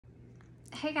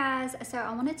Hey guys, so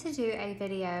I wanted to do a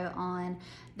video on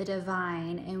the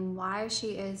divine and why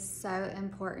she is so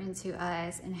important to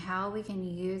us and how we can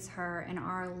use her in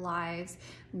our lives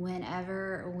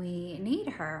whenever we need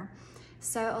her.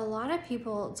 So a lot of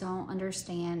people don't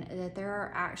understand that there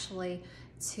are actually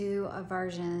two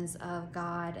versions of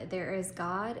God. There is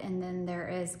God and then there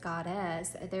is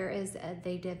Goddess. There is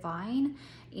the divine,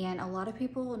 and a lot of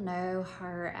people know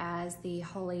her as the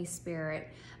Holy Spirit.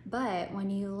 But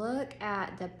when you look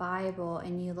at the Bible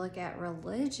and you look at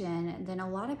religion, then a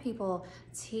lot of people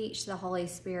teach the Holy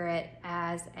Spirit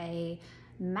as a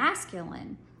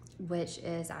masculine, which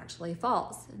is actually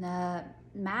false. The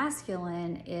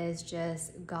masculine is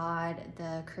just God,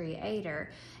 the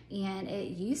creator. And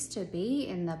it used to be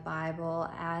in the Bible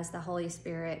as the Holy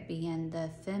Spirit being the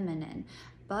feminine.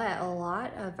 But a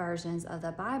lot of versions of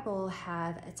the Bible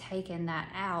have taken that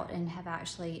out and have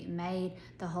actually made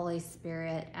the Holy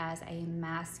Spirit as a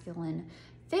masculine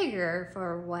figure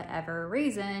for whatever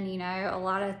reason. You know, a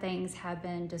lot of things have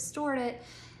been distorted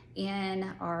in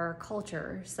our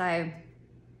culture. So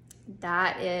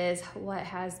that is what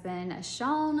has been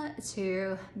shown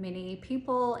to many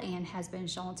people and has been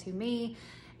shown to me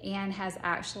and has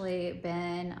actually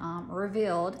been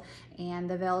revealed, and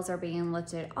the veils are being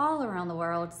lifted all around the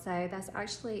world. So that's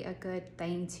actually a good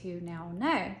thing to now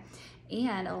know.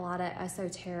 And a lot of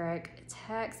esoteric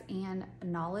texts and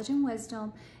knowledge and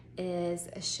wisdom is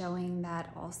showing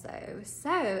that also.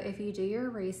 So if you do your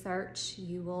research,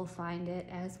 you will find it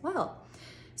as well.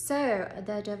 So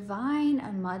the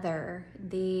divine mother,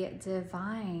 the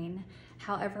divine,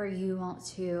 however you want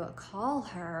to call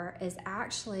her, is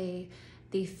actually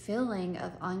the feeling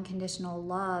of unconditional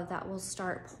love that will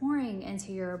start pouring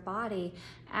into your body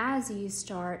as you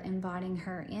start inviting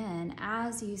her in,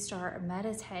 as you start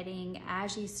meditating,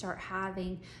 as you start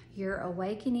having your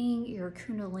awakening, your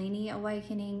Kundalini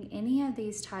awakening, any of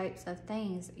these types of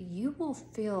things. You will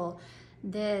feel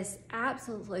this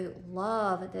absolute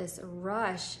love, this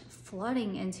rush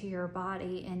flooding into your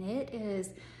body, and it is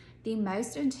the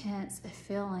most intense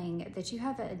feeling that you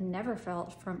have never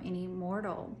felt from any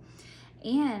mortal.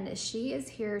 And she is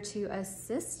here to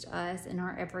assist us in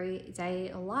our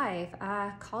everyday life.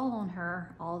 I call on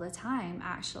her all the time,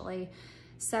 actually.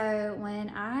 So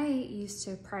when I used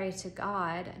to pray to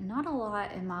God, not a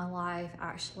lot in my life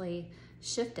actually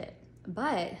shifted,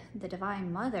 but the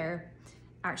Divine Mother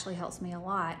actually helps me a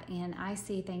lot, and I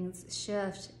see things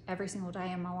shift every single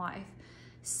day in my life.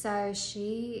 So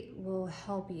she will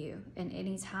help you in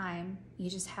any time. You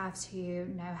just have to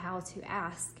know how to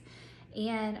ask.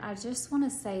 And I just want to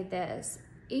say this: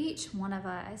 each one of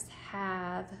us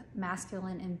have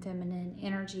masculine and feminine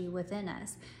energy within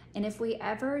us. And if we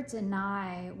ever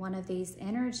deny one of these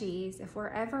energies, if we're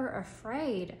ever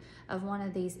afraid of one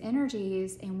of these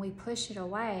energies and we push it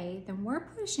away, then we're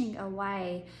pushing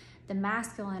away the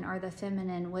masculine or the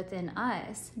feminine within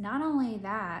us. Not only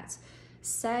that,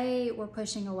 say we're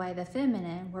pushing away the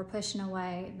feminine, we're pushing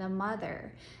away the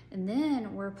mother, and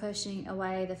then we're pushing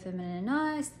away the feminine in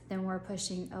us, then we're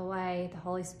pushing away the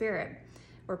Holy Spirit.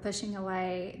 We're pushing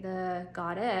away the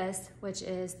Goddess, which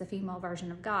is the female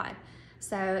version of God.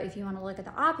 So if you want to look at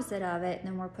the opposite of it,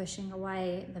 then we're pushing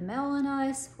away the male in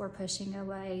us, we're pushing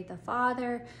away the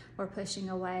Father, we're pushing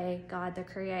away God the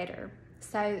Creator.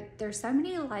 So there's so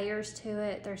many layers to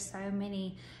it, there's so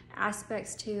many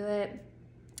aspects to it,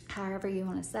 however you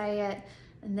want to say it.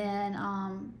 And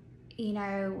then you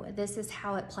know, this is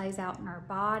how it plays out in our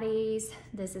bodies,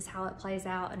 this is how it plays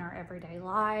out in our everyday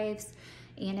lives,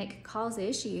 and it can cause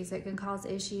issues. It can cause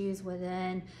issues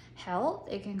within health,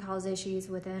 it can cause issues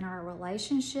within our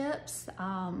relationships,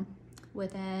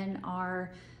 within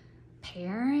our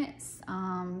parents,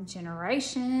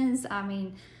 generations, I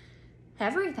mean,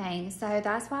 everything. So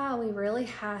that's why we really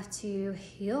have to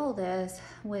heal this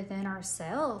within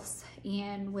ourselves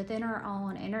and within our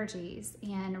own energies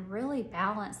and really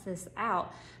balance this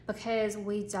out, because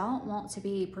we don't want to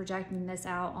be projecting this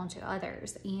out onto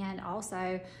others, and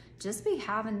also just be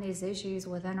having these issues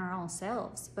within our own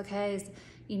selves. Because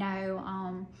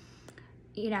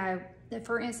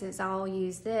for instance, I'll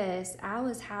use this. I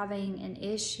was having an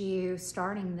issue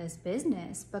starting this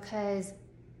business because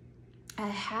I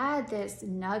had this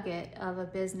nugget of a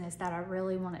business that I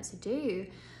really wanted to do,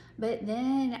 but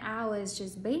then I was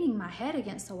just beating my head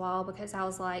against the wall because I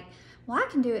was like, well, I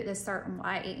can do it this certain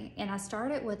way. And I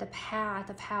started with a path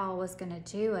of how I was going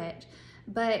to do it,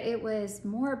 but it was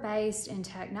more based in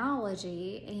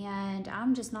technology, and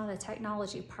I'm just not a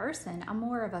technology person. I'm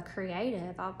more of a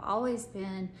creative. I've always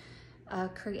been a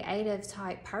creative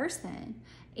type person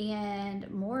and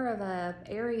more of a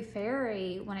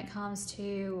airy-fairy when it comes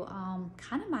to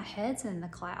kind of my head's in the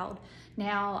cloud.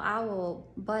 Now, I will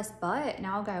bust butt and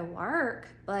I'll go work,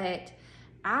 but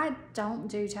I don't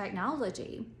do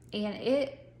technology, and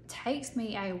it takes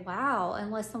me a while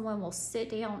unless someone will sit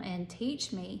down and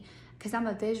teach me, because I'm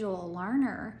a visual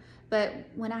learner. But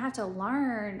when I have to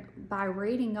learn by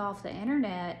reading off the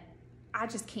internet, I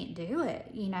just can't do it.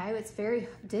 You know, it's very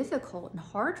difficult and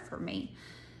hard for me.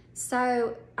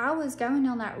 So I was going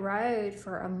down that road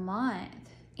for a month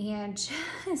and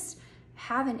just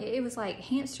it was like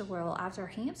hamster wheel after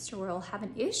hamster wheel,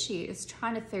 having issues,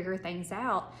 trying to figure things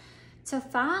out, to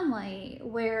finally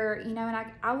where, you know,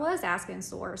 and I was asking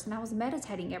Source, and I was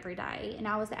meditating every day, and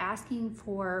I was asking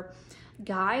for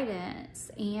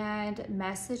guidance and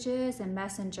messages and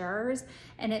messengers.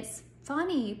 And it's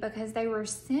funny because they were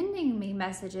sending me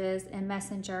messages and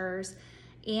messengers,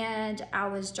 and I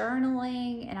was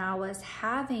journaling, and I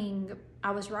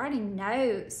was writing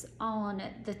notes on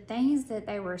the things that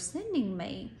they were sending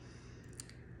me.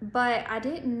 But I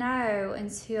didn't know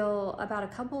until about a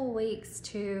couple of weeks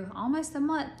to almost a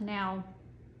month now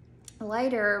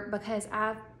later, because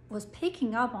I was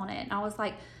picking up on it, and I was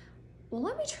like, well,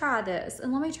 let me try this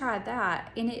and let me try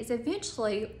that. And it's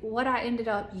eventually what I ended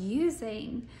up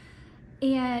using.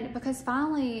 And because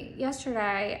finally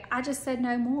yesterday, I just said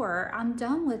no more. I'm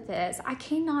done with this. I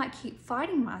cannot keep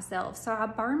fighting myself. So I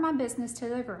burned my business to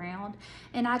the ground,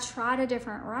 and I tried a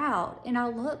different route. And I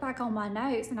looked back on my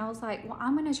notes, and I was like, well,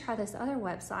 I'm going to try this other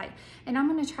website, and I'm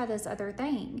going to try this other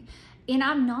thing. And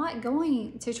I'm not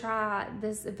going to try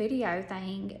this video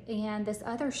thing and this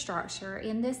other structure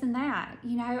and this and that.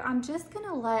 You know, I'm just going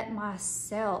to let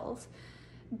myself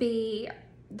be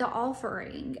the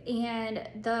offering and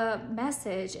the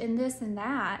message and this and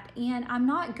that. And I'm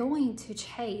not going to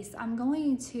chase, I'm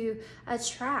going to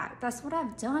attract. That's what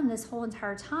I've done this whole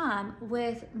entire time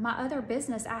with my other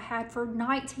business I had for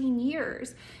 19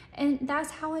 years. And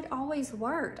that's how it always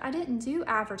worked. I didn't do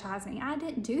advertising. I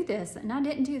didn't do this, and I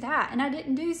didn't do that, and I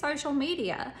didn't do social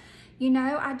media. You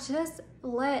know, I just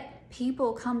let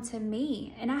people come to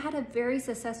me, and I had a very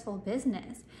successful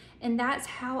business, and that's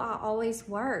how I always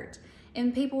worked.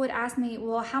 And people would ask me,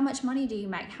 well, how much money do you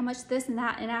make? How much this and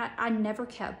that? And I never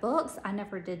kept books. I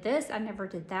never did this. I never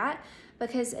did that,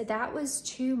 because that was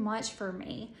too much for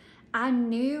me. I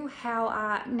knew now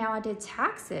I did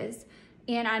taxes,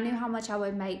 and I knew how much I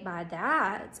would make by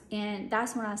that. And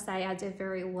that's when I say I did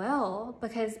very well,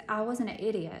 because I wasn't an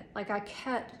idiot. Like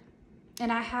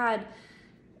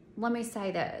let me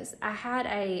say this, I had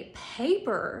a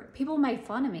paper, people made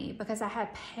fun of me because I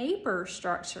had paper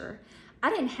structure. I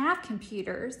didn't have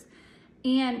computers.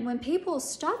 And when people's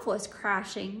stuff was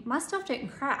crashing, my stuff didn't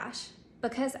crash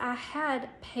because I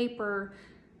had paper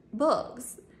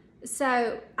books.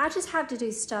 So I just have to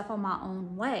do stuff on my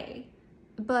own way.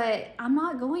 But I'm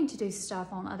not going to do stuff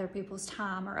on other people's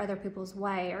time or other people's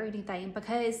way or anything,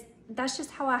 because that's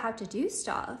just how I have to do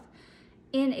stuff.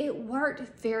 And it worked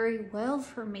very well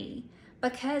for me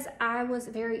because I was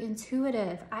very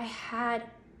intuitive. I had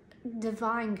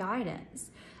divine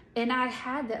guidance. And I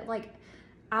had that, like,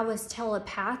 I was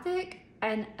telepathic,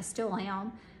 and I still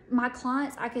am. My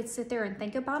clients, I could sit there and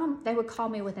think about them. They would call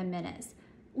me within minutes.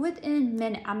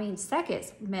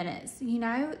 Seconds, minutes, you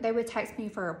know? They would text me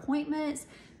for appointments.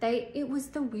 It was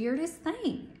the weirdest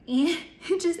thing.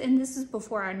 And this is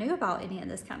before I knew about any of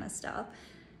this kind of stuff.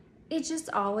 It just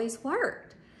always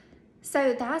worked.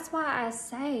 So that's why I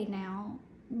say now,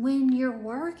 when you're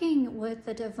working with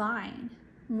the divine,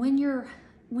 when you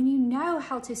know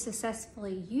how to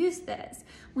successfully use this,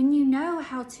 when you know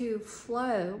how to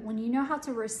flow, when you know how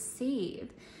to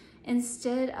receive,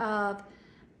 instead of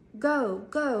go,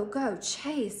 go, go,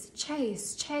 chase,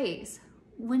 chase, chase,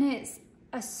 when it's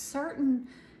a certain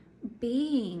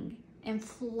being and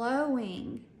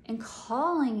flowing and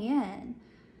calling in.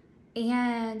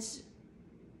 And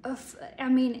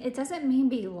it doesn't mean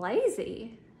be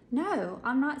lazy. No,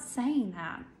 I'm not saying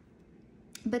that.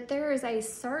 But there is a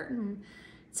certain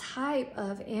type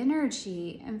of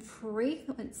energy and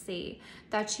frequency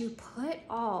that you put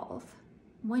off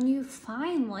when you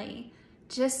finally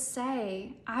just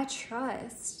say, I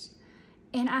trust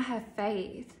and I have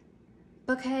faith.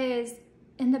 Because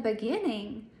in the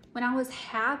beginning, when I was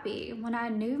happy, when I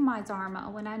knew my dharma,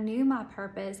 when I knew my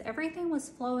purpose, everything was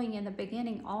flowing in the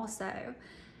beginning also.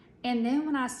 And then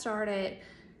when I started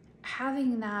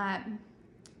having that,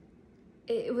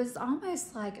 it was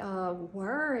almost like a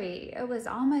worry. It was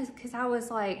almost, because I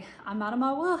was like, I'm out of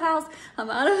my wheelhouse. I'm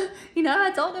out of,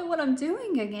 I don't know what I'm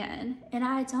doing again. And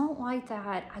I don't like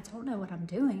that. I don't know what I'm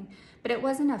doing. But it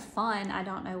wasn't a fun, I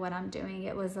don't know what I'm doing.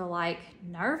 It was a like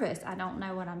nervous, I don't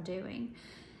know what I'm doing.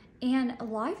 And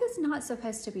life is not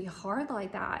supposed to be hard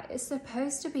like that. It's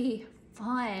supposed to be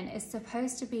fun. It's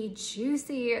supposed to be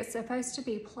juicy. It's supposed to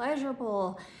be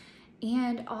pleasurable.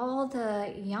 And all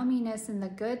the yumminess and the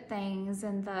good things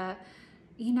and the,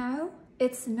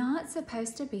 it's not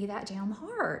supposed to be that damn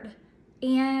hard.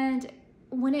 And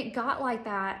when it got like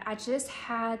that, I just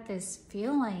had this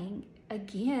feeling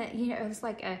again, it was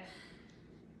like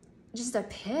just a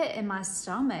pit in my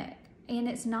stomach. And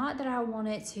it's not that I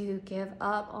wanted to give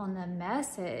up on the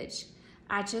message.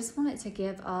 I just wanted to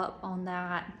give up on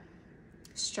that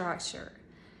structure.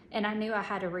 And I knew I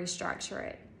had to restructure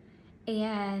it.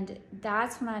 And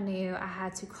that's when I knew I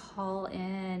had to call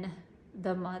in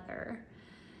the mother.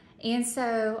 And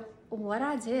so what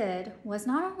I did was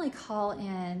not only call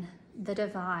in the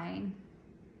divine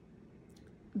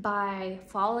by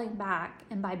falling back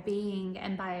and by being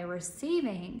and by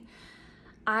receiving,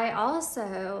 I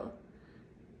also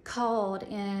called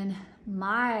in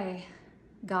my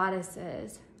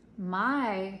goddesses,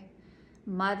 my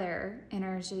mother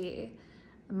energy,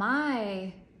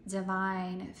 my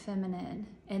divine feminine,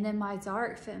 and then my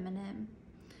dark feminine.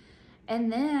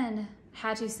 And then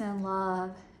had to send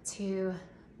love to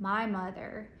my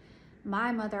mother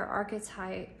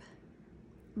archetype,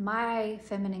 my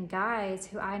feminine guides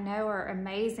who I know are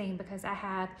amazing, because I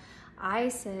have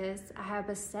Isis, I have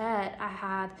Bastet, I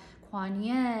have Kuan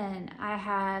Yin, I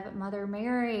have Mother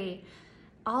Mary,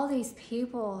 all these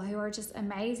people who are just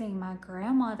amazing. My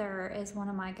grandmother is one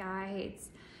of my guides.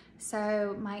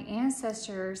 So my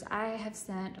ancestors, I have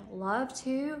sent love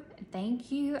to.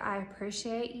 Thank you. I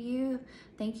appreciate you.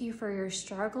 Thank you for your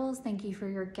struggles. Thank you for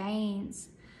your gains,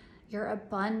 your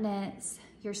abundance,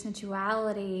 your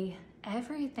sensuality,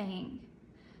 everything.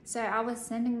 So I was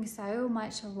sending so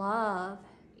much love,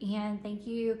 and thank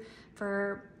you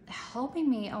for helping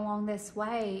me along this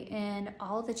way in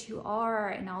all that you are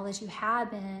and all that you have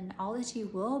been, all that you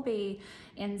will be,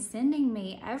 and sending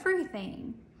me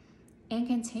everything. And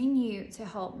continue to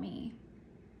help me.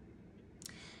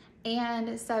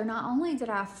 And so not only did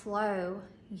I flow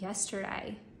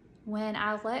yesterday, when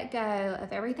I let go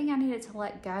of everything I needed to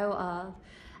let go of,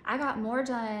 I got more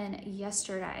done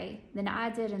yesterday than I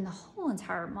did in the whole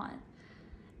entire month.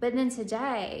 But then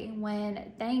today,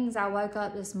 when I woke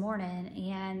up this morning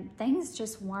and things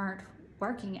just weren't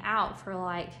working out for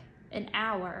like an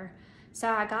hour. So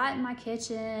I got in my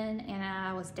kitchen and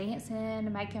I was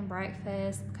dancing, making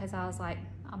breakfast, because I was like,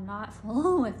 I'm not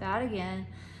fooling with that again.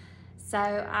 So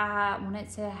I wanted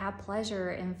to have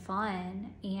pleasure and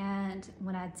fun. And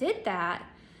when I did that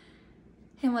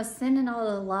and was sending all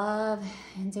the love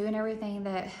and doing everything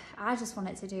that I just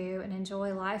wanted to do and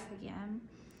enjoy life again,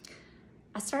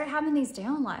 I started having these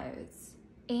downloads.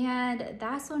 And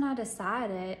that's when I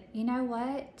decided, you know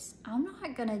what? I'm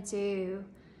not gonna do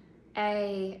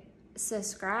a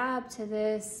subscribe to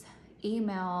this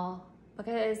email,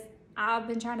 because I've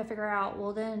been trying to figure out,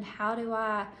 well then how do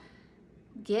I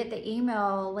get the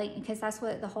email link? Because that's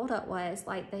what the holdup was.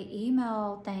 Like, the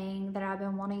email thing that I've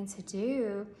been wanting to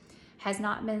do has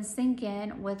not been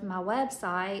syncing with my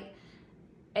website.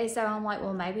 And so I'm like,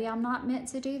 well, maybe I'm not meant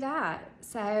to do that.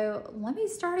 So let me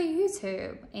start a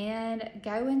YouTube and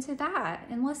go into that,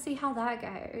 and let's see how that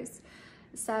goes.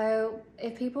 So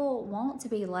if people want to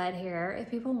be led here, if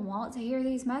people want to hear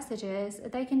these messages,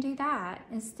 they can do that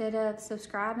instead of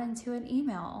subscribing to an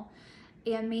email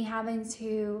and me having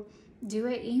to do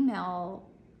an email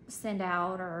send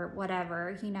out or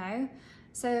whatever,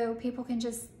 so people can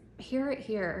just hear it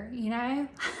here,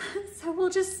 so we'll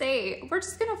just see. We're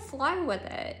just gonna flow with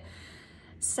it.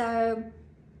 So,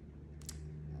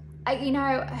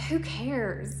 who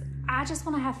cares? I just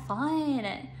want to have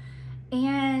fun.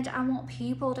 And I want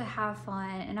people to have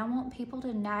fun, and I want people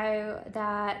to know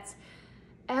that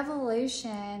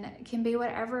evolution can be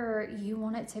whatever you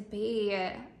want it to be,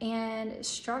 and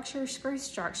structure, screw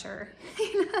structure.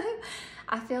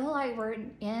 I feel like we're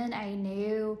in a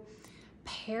new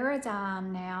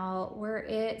paradigm now where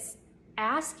it's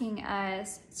asking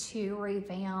us to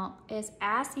revamp, it's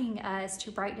asking us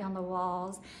to break down the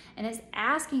walls, and it's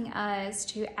asking us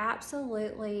to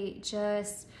absolutely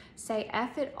just say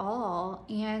F it all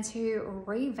and to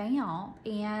revamp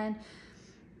and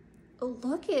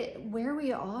look at where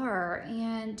we are.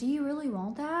 And do you really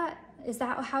want that? Is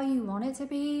that how you want it to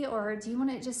be? Or do you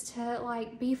want it just to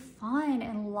like be fun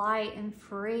and light and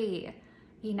free?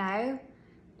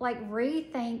 Like,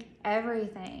 rethink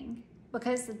everything.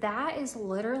 because that is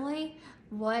literally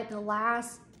what the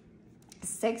last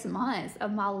 6 months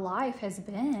of my life has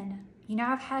been. You know,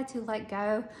 I've had to let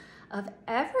go of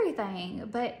everything,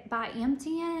 but by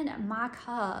emptying my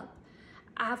cup,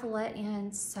 I've let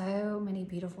in so many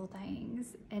beautiful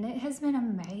things, and it has been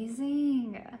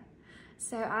amazing.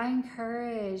 So I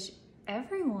encourage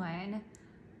everyone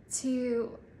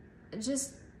to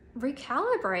just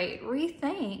recalibrate,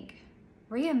 rethink,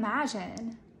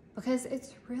 reimagine, because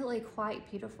it's really quite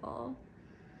beautiful.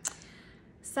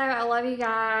 So I love you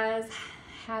guys.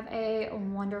 Have a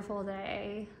wonderful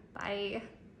day. Bye.